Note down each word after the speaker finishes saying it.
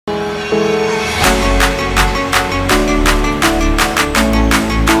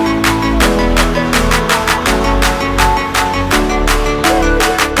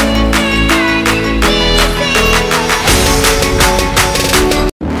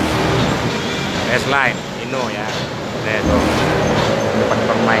alias lain, Ino ya. Itu depan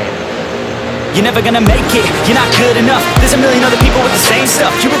permain. You're never gonna make it, you're not good enough. There's a million other people with the same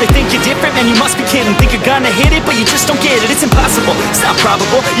stuff. You really think you're different? Man, you must be kidding. Think you're gonna hit it, but you just don't get it. It's impossible, it's not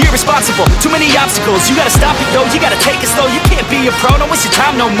probable, you're irresponsible. Too many obstacles, you gotta stop it though. You gotta take it slow, you can't be a pro. Don't waste your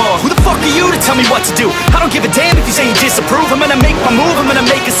time no more. Who the fuck are you to tell me what to do? I don't give a damn if you say you disapprove. I'm gonna make my move, I'm gonna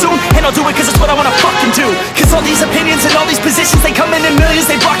make it soon. And I'll do it cause it's what I wanna fucking do. Cause all these opinions and all these positions, they come in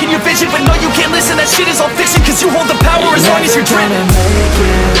millions, they blocking your vision. But no, you can't listen, that shit is all fiction. Cause you hold the power as long as you're driven.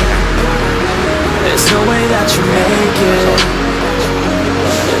 There's no way that you make it.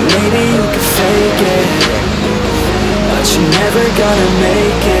 And maybe you can fake it, but you're never gonna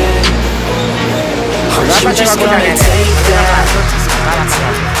make it. Aren't you just gonna take that?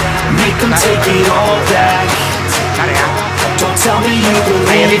 Make them take it all back. Don't tell me you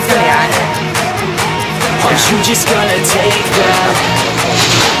believe that. Aren't you just gonna take that?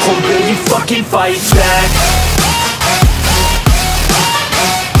 Or will you fucking fight back?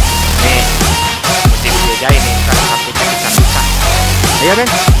 Ini salah satunya kita bisa. Ayo deh.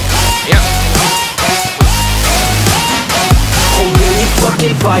 Ayo. Oh, really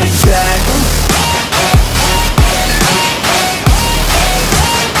fucking fight back.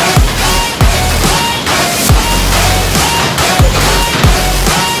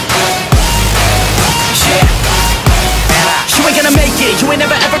 You ain't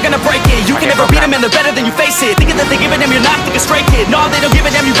never ever gonna break it. You can never beat them and they're better than you face it. Thinking that they're giving them, you're not thinking straight, kid. No, they don't give a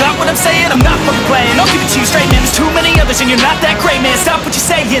damn, you got what I'm saying. I'm not fucking playing, I'll give it to you straight, man. There's too many others and you're not that great, man. Stop what you're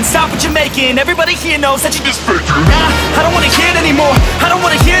saying, stop what you're making. Everybody here knows that you just fake it. Nah, I don't wanna hear it anymore, I don't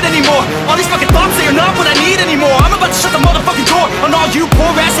wanna hear it anymore. All these fucking thoughts, they are not what I need anymore. I'm about to shut the motherfucking door on all you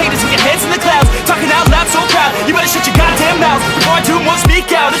poor ass haters with your heads in the clouds, talking out loud so proud. You better shut your goddamn mouth before I do more speak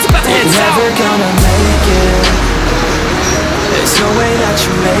out. It's about to head south. Never gonna make it. There's no way that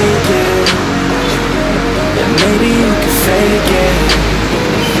you make it. And maybe you can fake it,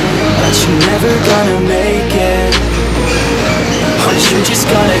 but you're never gonna make it. Aren't you just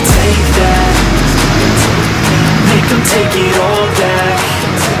gonna take that? Make them take it all back.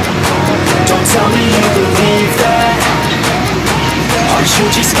 Don't tell me you believe that. Aren't you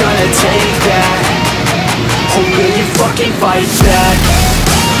just gonna take that? Or will you fucking fight back?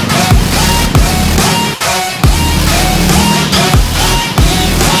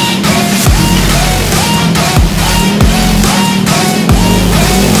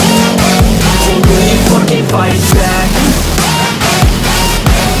 Fight back.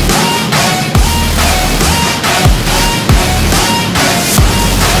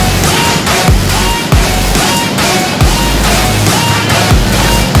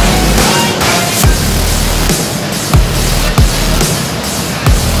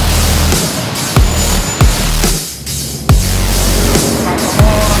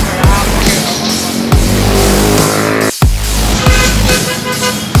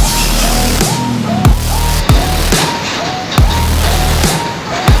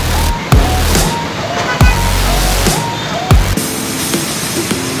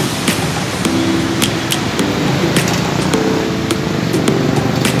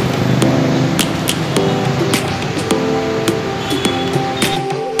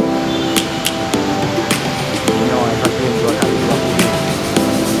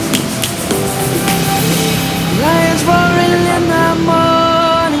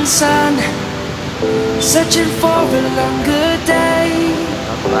 Searching for a longer day.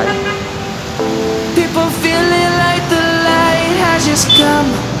 People feeling like the light has just come.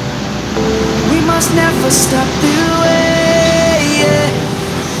 We must never stop the way, yeah.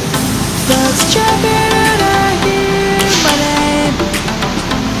 Birds chirping and I hear my name.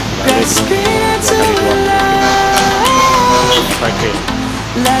 Let's scream into life.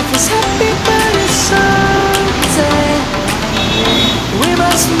 Life is happy but it's so tame. We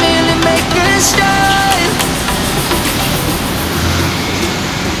must merely make a start.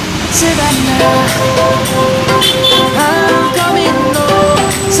 Savannah.